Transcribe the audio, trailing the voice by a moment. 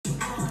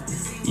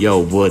Yo,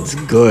 what's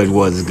good?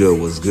 What's good?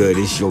 What's good?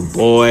 It's your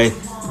boy,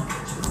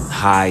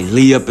 Hi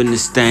Lee up in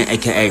this thing,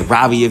 aka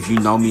Robbie. If you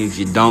know me, if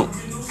you don't,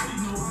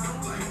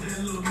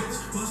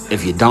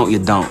 you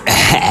don't.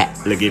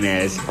 Looking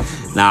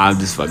ass. Nah, I'm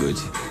just fucking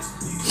with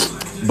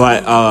you.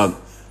 But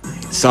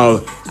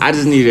so I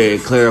just need to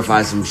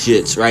clarify some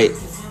shits, right?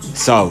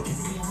 So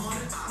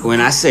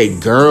when I say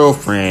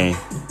girlfriend,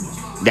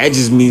 that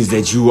just means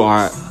that you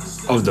are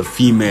of the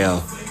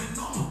female.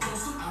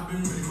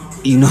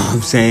 You know what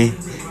I'm saying?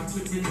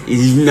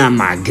 You're not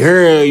my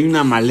girl, you're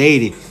not my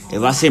lady.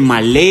 If I say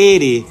my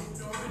lady,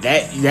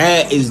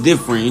 that is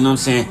different, you know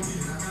what I'm saying?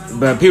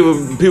 But people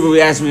be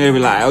asking me, they be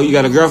like, oh, you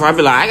got a girlfriend? I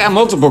be like, I got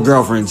multiple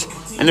girlfriends.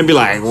 And they be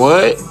like,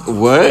 what?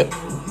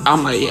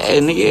 I'm like, yeah,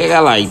 nigga, I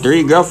got like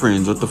 3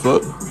 girlfriends, what the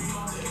fuck?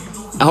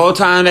 The whole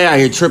time they out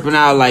here tripping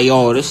out like,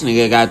 yo, this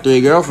nigga got 3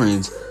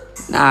 girlfriends.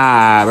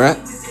 Nah, bruh.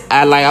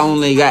 I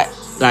only got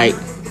like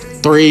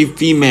 3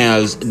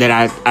 females that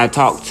I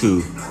talk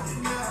to.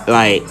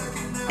 Like,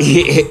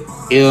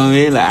 you know what I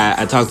mean? Like,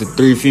 I talk to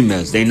 3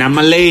 females. They not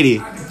my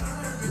lady.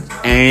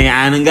 And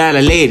I done got a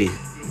lady.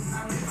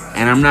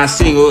 And I'm not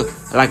single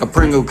like a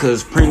Pringle,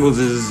 because Pringles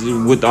is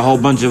with a whole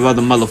bunch of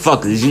other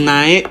motherfuckers. You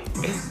know it?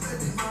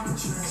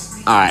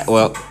 Alright,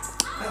 well,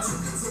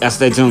 y'all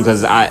stay tuned,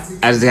 because I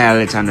just gotta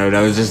let y'all know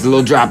that was just a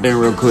little drop in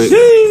real quick.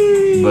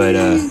 But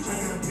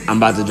I'm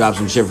about to drop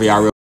some shit for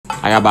y'all real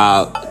quick. I got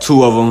about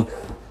 2 of them.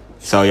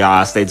 So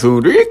y'all stay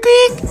tuned real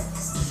quick.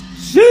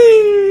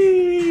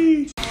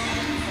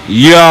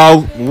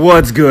 Yo,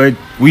 what's good?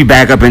 We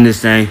back up in this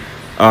thing.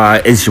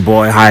 It's your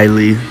boy Hi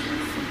Lee.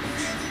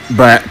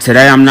 But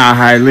today I'm not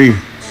Hi Lee.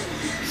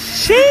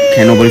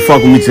 Can't nobody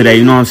fuck with me today,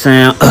 you know what I'm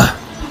saying?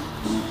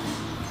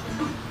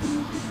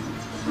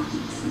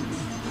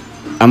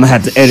 I'm gonna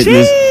have to edit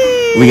this.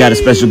 We got a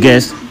special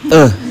guest.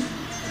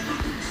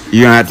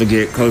 You're gonna have to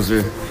get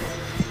closer.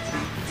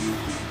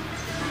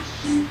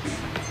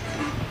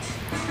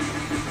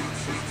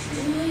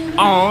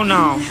 Oh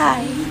no.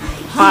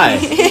 Hi.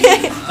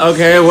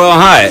 Okay, well,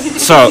 hi.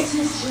 So,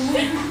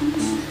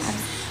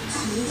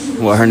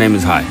 well, her name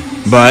is Hi.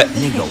 But,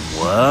 nigga,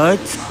 what?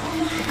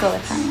 Go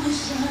with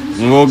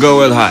Hi. We'll go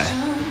with Hi.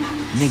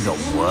 Nigga,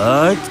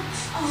 what?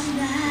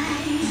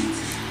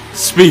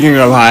 Speaking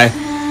of Hi,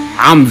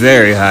 I'm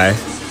very high.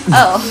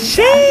 Oh,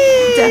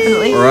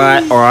 definitely. All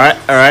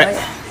right.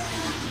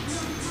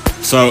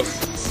 So,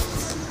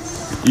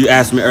 you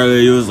asked me earlier,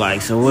 you was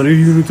like, so what are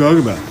you going to talk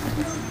about?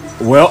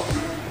 Well,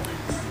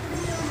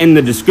 in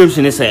the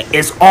description, it said,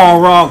 it's all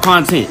raw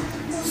content.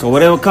 So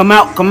whatever come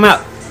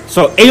out.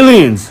 So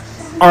aliens,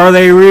 are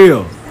they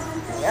real?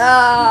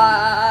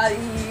 I'm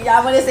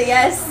going to say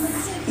yes.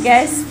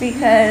 Yes,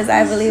 because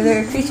I believe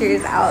there are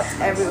creatures out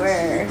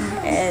everywhere.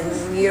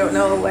 And you don't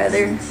know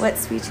what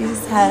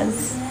species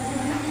has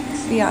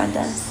beyond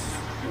us.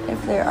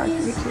 If there are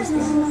creatures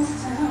beyond us.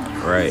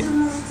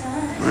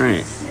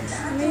 Right.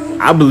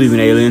 I believe in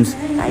aliens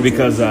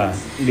because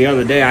the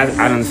other day I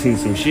done seen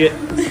some shit.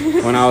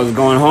 When I was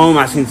going home,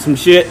 I seen some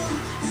shit.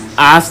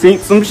 I'm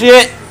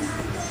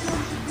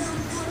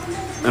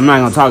not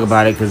gonna talk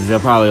about it because they'll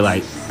probably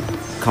like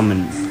come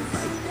and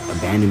like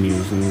abandon me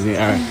or something.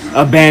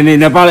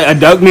 They'll probably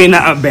abduct me,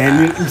 not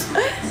abandon.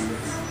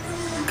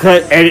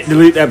 Cut, edit,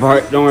 delete that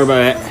part. Don't worry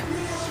about that.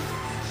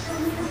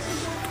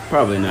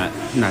 Probably not.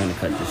 I'm not gonna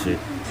cut this shit.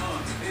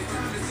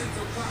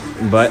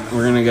 But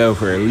we're gonna go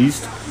for at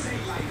least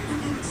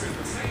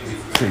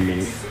 10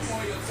 minutes.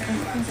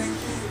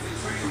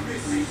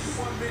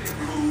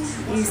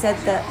 You said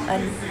the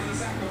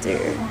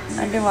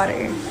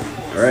underwater.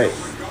 All right.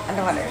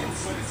 Underwater.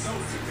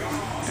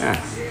 Yeah.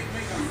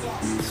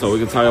 So we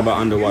can talk about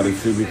underwater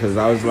too, because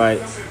I was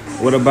like,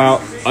 what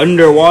about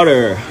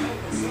underwater?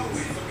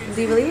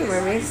 Do you believe in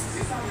mermaids?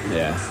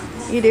 Yeah.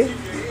 You do?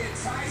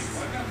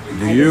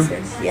 Do you?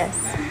 Yes.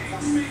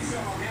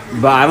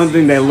 But I don't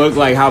think they look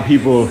like how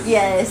people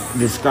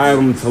describe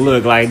them to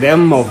look. Like,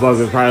 them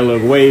motherfuckers probably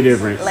look way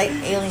different. Like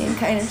alien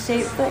kind of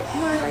shape, but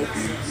more like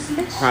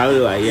fish. Probably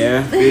like,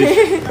 yeah,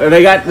 fish.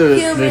 They got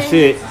the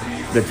shit,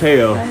 the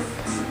tail.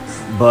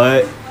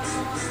 But,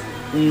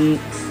 I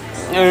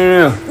don't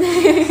know.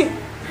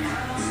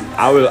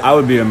 I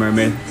would be a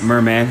mermaid.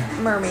 Mermaid.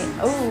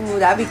 Oh,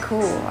 that'd be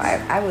cool.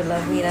 I would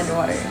love being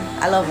underwater.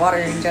 I love water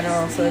in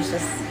general, so it's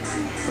just...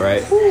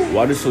 Right.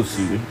 Water's so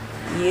soothing.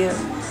 Yeah.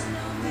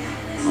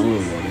 I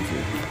love water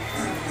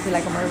too. Be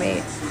like a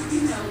mermaid.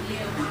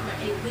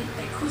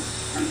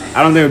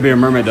 I don't think it would be a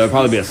mermaid though. It'd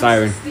probably be a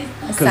siren.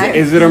 Because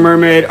is it a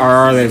mermaid or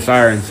are they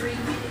sirens?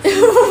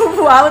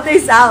 How would they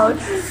sound?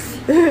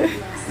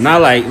 Not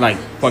like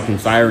fucking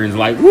sirens,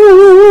 like woo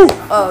woo woo.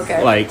 Oh,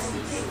 okay. Like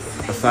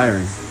a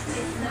siren.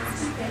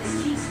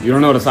 You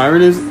don't know what a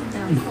siren is?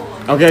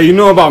 No. Okay, you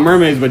know about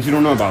mermaids, but you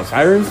don't know about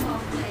sirens?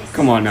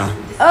 Come on now.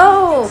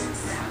 Oh,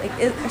 like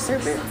a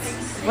serpent?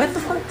 What the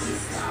fuck?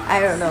 I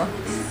don't know.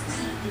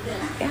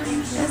 Yeah,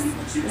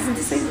 isn't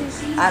the same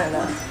thing? I don't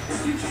know.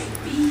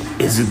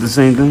 Is it the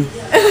same thing?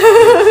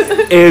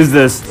 Is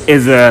a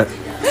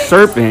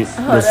serpent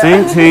the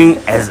same thing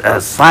as a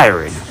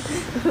siren?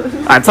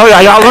 I told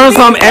y'all learn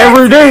something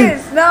every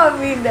day. No, I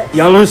mean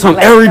Y'all learn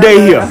something every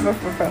day here.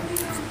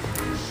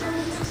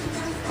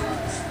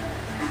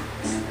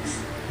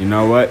 You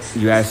know what?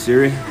 You ask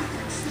Siri.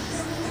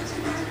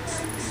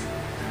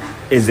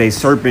 Is a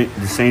serpent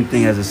the same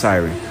thing as a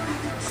siren?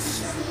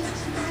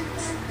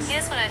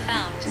 Here's what I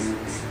found.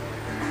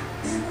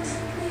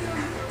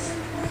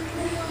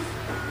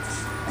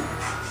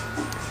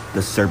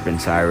 The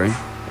serpent siren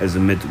is a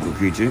mythical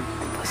creature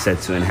said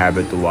to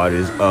inhabit the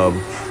waters of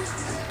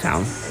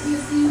town.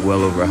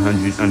 Well over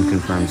 100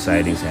 unconfirmed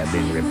sightings have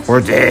been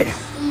reported.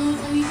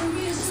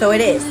 So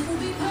it is.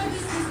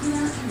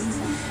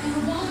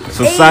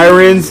 So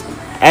sirens,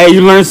 hey,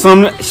 you learn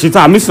something. She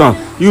taught me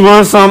something. You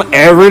learn something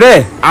every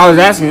day. I was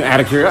asking out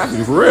of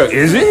curiosity, for real.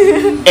 Is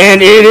it?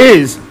 And it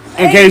is.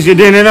 In case you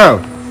didn't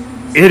know,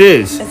 it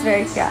is. It's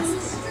very fast.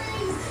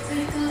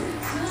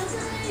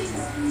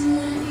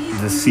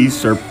 The sea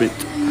serpent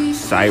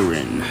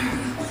siren.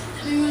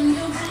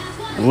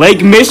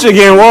 Lake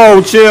Michigan.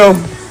 Whoa, chill.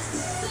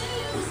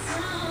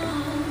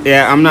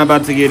 Yeah, I'm not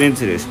about to get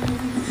into this,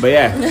 but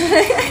yeah.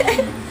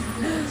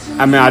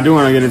 I mean, I do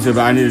want to get into it,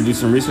 but I need to do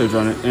some research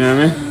on it. You know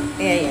what I mean?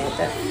 Yeah.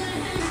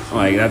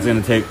 Like, that's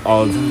gonna take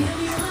all the time.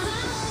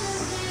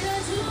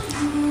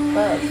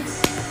 But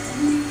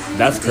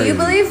That's do crazy. you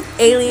believe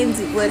aliens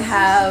would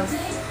have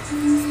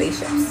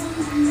spaceships?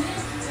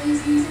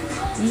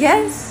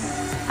 Yes.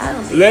 I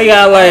don't think They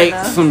got like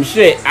some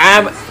shit.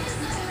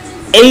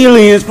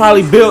 Aliens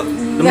probably built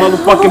the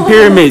motherfucking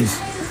pyramids.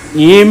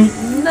 You hear me?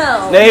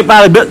 No. They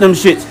probably built them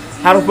shits.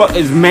 How the fuck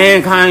is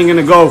mankind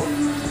gonna go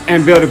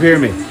and build a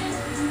pyramid?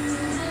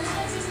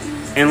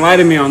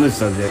 Enlighten me on this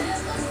subject.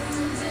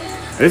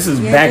 This is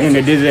back in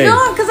the day.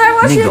 No, because I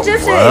watched Nigga,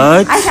 Egyptian.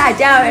 what? I sat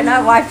down and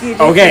I watched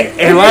Egyptian. Okay,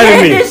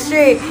 enlighten me.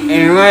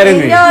 Enlighten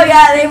me. No,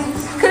 yeah, they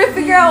couldn't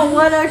figure out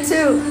one or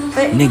two.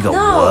 But Nigga,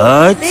 no,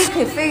 what? They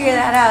could figure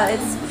that out.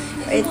 It's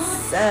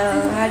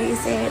how do you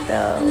say it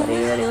though? What do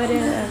you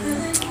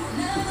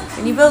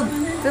when you build.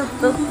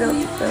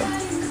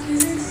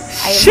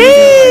 I am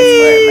losing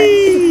words for it,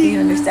 but you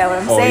understand what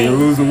I'm saying? Oh, you're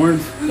losing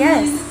words?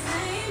 Yes.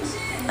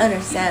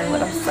 Understand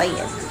what I'm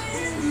saying.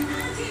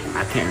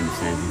 I can't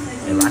understand you.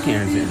 If I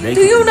can't understand, they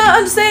Do you not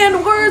understand the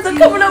words that are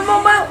coming out of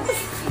my mouth?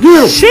 Yeah.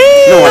 No, I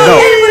Does don't.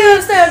 anybody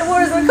understand the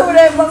words that are coming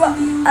out of my mouth?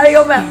 Out of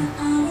your mouth?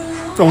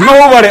 So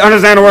nobody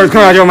understand the words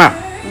coming out of your mouth.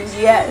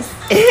 Yes.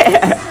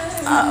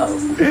 Oh.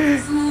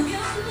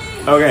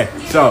 Okay,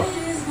 so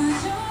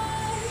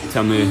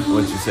tell me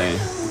what you're saying.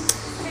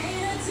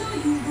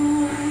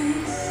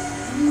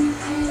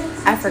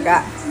 I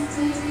forgot.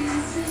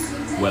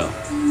 Well.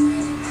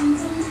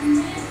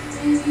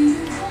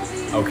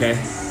 Okay.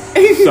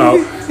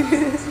 So,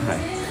 hi.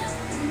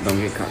 Don't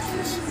get caught for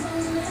this.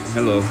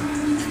 Hello.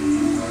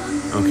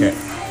 Okay.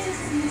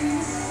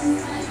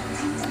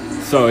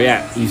 So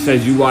yeah, you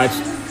said you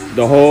watched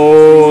the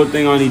whole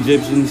thing on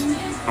Egyptians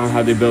on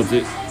how they built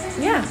it.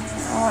 Yeah.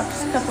 I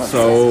watched a couple of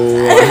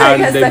So how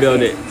did they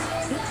build it?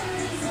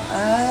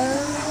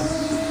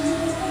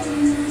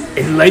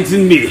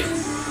 Enlighten me. A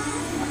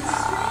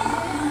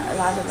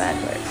lot of bad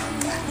words.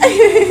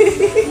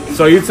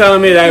 So you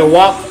telling me they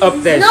walked up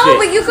that shit? No,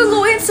 but you can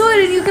go into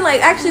it and you can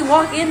like actually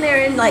walk in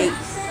there and like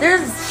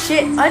there's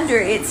shit under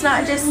it. It's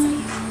not just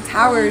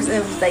towers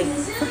of like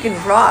freaking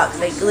rock.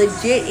 Like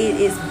legit, it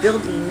is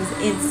buildings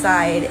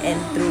inside and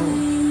through.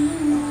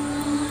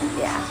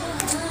 Yeah.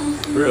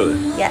 Really?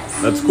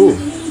 Yes. That's cool.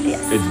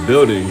 Yes. It's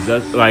buildings.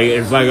 That's like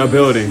it's like a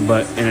building,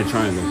 but in a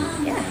triangle.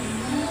 Yeah.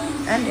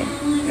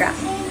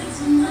 Underground.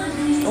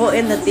 Well,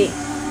 in the thing,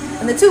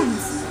 in the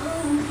tubes.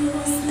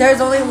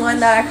 There's only one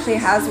that actually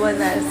has one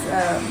that's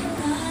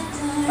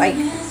like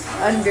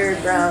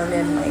underground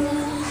and like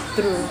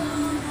through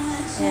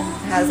and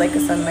has like a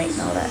sunlight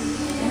and all that.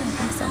 Yeah, I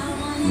think so.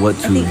 What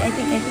tube? I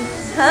think.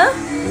 Huh?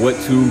 What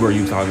tube are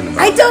you talking about?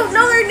 I don't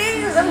know their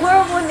names. I'm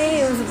horrible with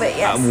names, but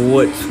yes.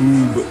 What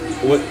tube?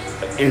 What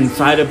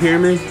inside a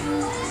pyramid?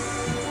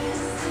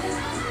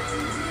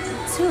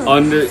 Tube.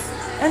 Under,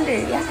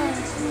 Yeah.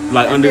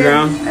 like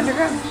underground?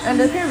 Underground.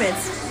 Under the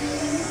pyramids.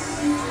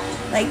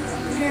 Like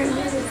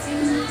pyramids.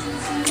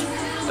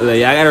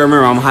 Yeah, I gotta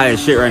remember I'm high as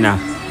shit right now.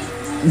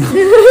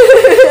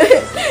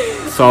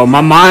 So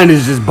my mind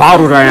is just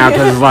bottled right now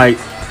because it's like.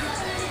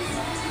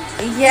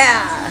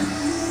 Yeah.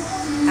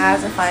 I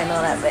have to find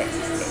all that, but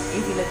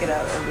if you look it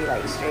up, it'll be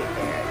like straight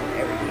there and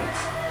everything.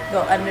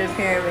 Go under the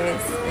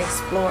pyramids and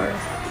explore.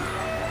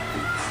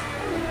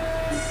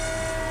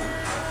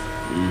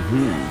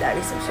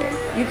 That'd be some shit.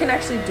 You can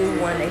actually do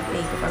one, I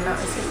think, if I'm not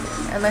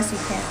mistaken. Unless you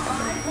can't.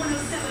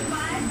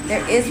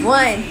 There is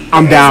one.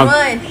 I'm down.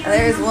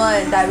 There is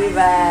one. That'd be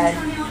bad.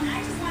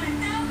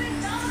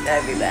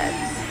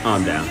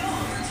 I'm down.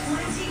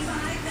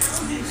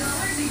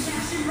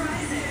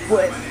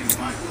 What?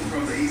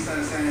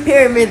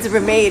 Pyramids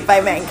were made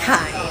by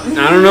mankind.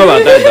 I don't know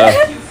about that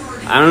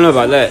though. I don't know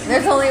about that.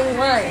 There's only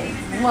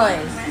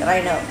one that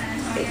I know.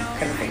 They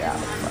couldn't figure out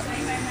what the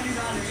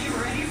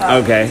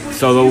fuck. Okay,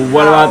 so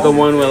what about the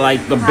one with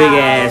like the big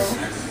ass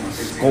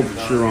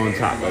sculpture on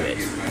top of it?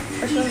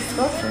 What's the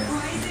sculpture?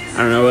 I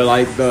don't know, with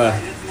like the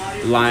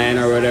lion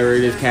or whatever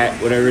it is, cat,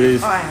 whatever it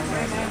is, Oh, I have no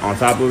idea. on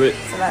top of it.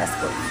 So that's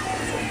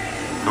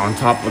cool. On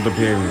top of the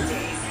pyramid.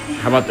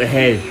 How about the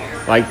head?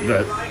 Like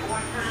the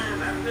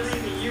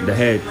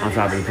head on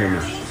top of the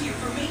pyramid.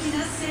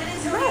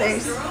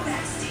 Brothers.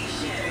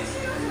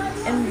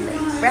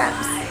 And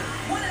wraps.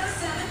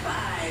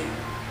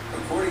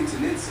 According to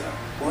NHTSA,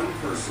 one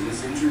person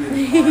is injured in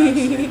a car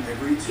accident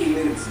every 2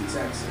 minutes in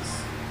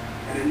Texas.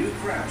 And a new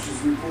crash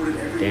is reported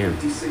every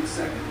 56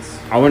 seconds.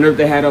 I wonder if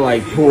they had to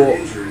like pull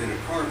Injured in a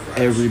car crash,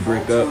 every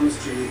brick up.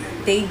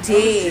 They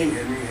did.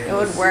 It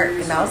would work,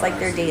 and that was like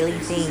their daily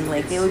thing.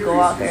 Like they would go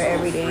out there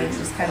every day and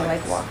just kind of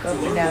like walk up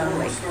and down.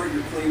 Like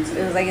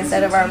it was like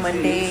instead of our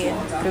Monday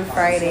through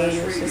Friday,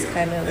 it was just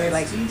kind of they're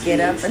like get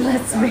up and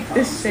let's make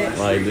this shit.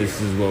 Like this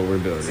is what we're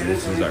building.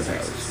 This is our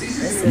palace.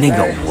 This is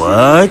Nigga,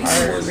 what?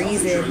 Our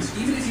reason.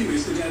 Even if you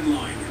missed the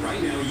deadline,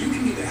 right now you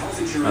can get the health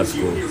insurance That's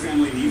you cool. and your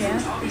family need Yeah.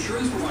 from top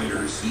insurance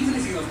providers, even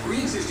if you have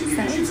pre-existing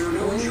conditions or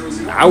no insurance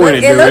at all. I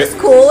wouldn't It do looks it.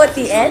 cool at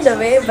the end of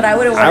it, but I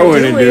wouldn't want I to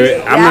wouldn't do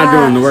it. I'm not Yeah.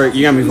 doing the work.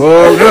 You got me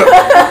fucked up.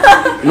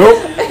 Nope.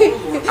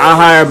 I'll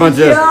hire a bunch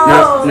of.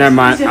 No, never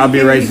mind. I'll be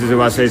racist if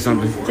I say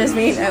something. Just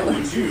me. I would.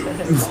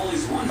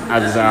 I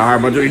just hire a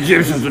bunch of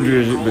Egyptians to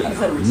do this shit,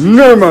 but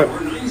never mind.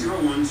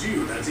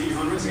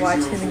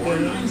 Watching the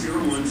game.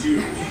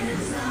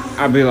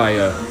 I'll be like,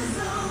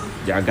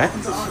 y'all got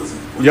this?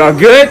 Y'all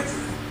good?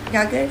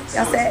 Y'all good?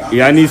 Y'all set?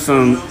 Y'all need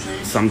some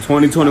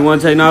 2021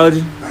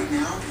 technology?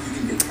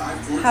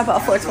 How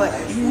about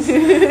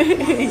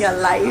 420? Your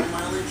life.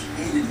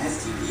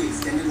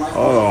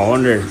 Oh, I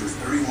wonder.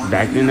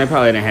 Back then, they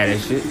probably didn't have that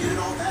shit.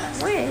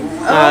 When?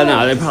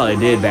 No, they probably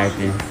did back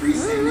then.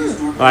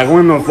 Like,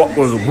 when the fuck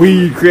was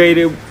weed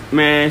created,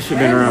 man, shit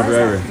been around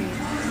forever.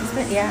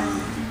 Yeah.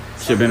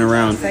 Shit been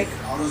around. It's like,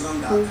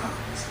 who?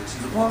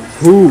 Well,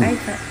 Who?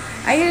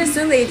 I could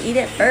assume they'd eat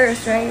it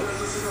first, right?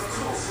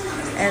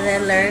 And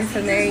then learn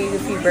from there.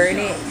 If you burn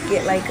it,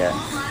 get like a,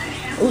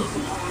 ooh,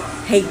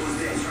 hey.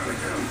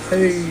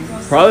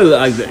 Probably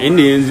like the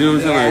Indians, you know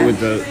what I'm saying?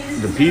 Like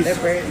with the peace. They're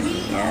burning,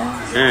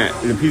 yeah.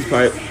 The peace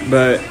pipe.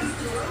 But,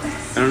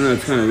 I don't know,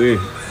 it's kind of weird.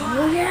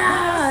 Oh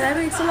yeah, that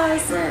makes a lot of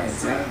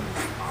sense, right?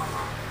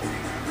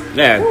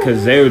 Yeah,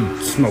 because they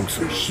would smoke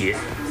some shit.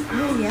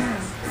 Oh yeah.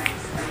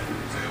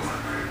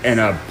 And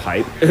a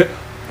pipe.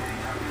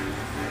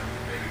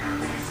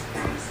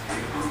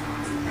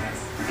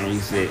 And you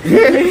said,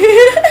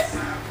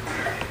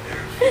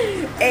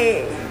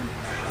 Hey.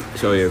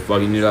 so you're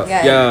fucking it up.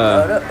 Yeah.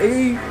 Yeah.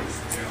 Hey.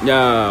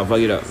 Yeah, fuck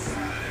it up.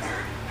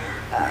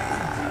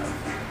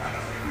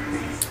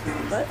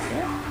 But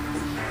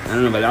yeah. I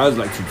don't know, but that was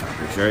like 2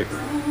 topics, right?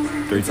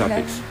 3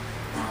 topics.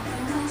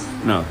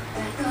 No,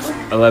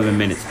 11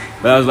 minutes.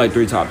 But that was like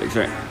 3 topics,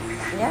 right?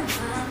 Yeah.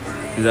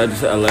 Is that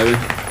just 11?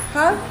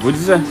 Huh? What'd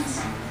you say?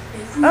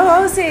 Oh, I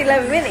was saying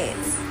 11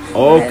 minutes.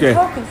 Okay.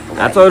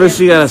 I told her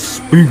she gotta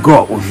speak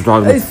up when she's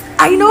talking.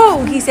 I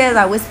know. He says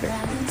I whisper.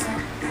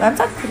 But I'm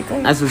talking pretty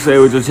good. That's to say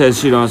with your chest,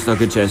 she don't stuck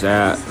her chest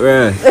out.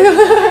 Bruh.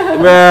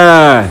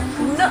 Bruh.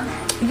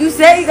 No. You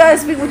say you gotta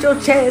speak with your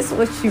chest.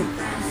 What you?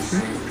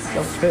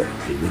 Your chest.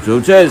 Speak with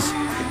your chest.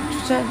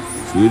 Your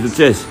chest. Speak with your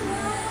chest.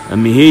 Let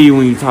me hear you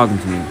when you're talking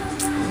to me.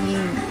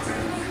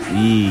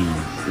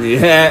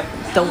 Yeah.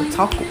 Don't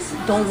talk.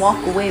 Don't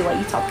walk away while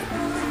you talking.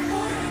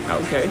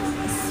 Okay.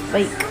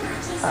 Speak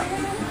up.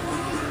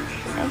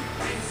 Okay.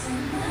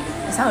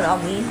 It sounded all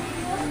mean.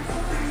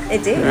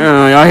 It did.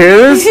 Oh, y'all hear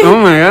this? Oh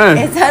my god.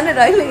 It sounded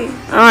ugly.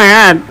 Oh my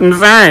god. I'm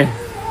sorry.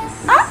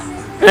 Ah.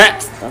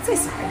 Don't say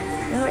sorry.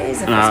 No, it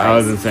isn't. No, I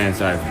wasn't saying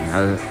sorry.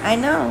 I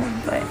know,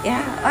 but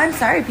yeah, I'm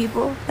sorry,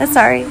 people. That's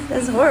sorry.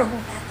 That's horrible.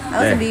 I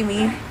wasn't being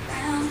mean.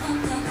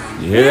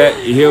 You hear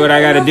that? You hear what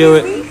I gotta do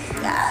with?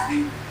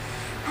 Yeah.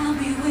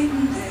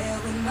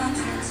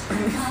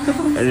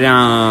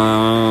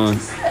 No.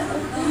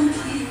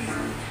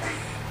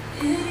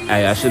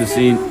 Hey, I should have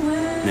seen.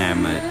 Nah,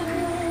 man.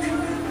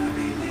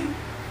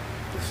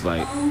 It's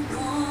like.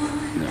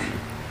 No.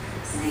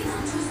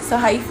 So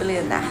how you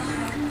feeling now?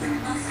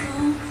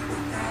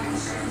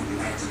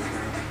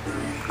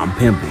 I'm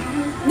pimping.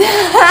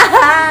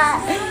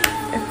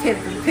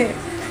 Pimp.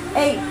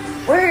 Hey,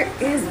 where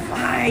is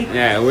mine?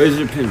 Yeah, where's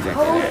your pimp jacket?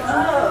 Hold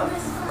up.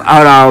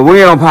 Hold on,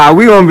 we on pod.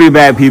 We gonna be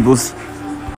back, peoples.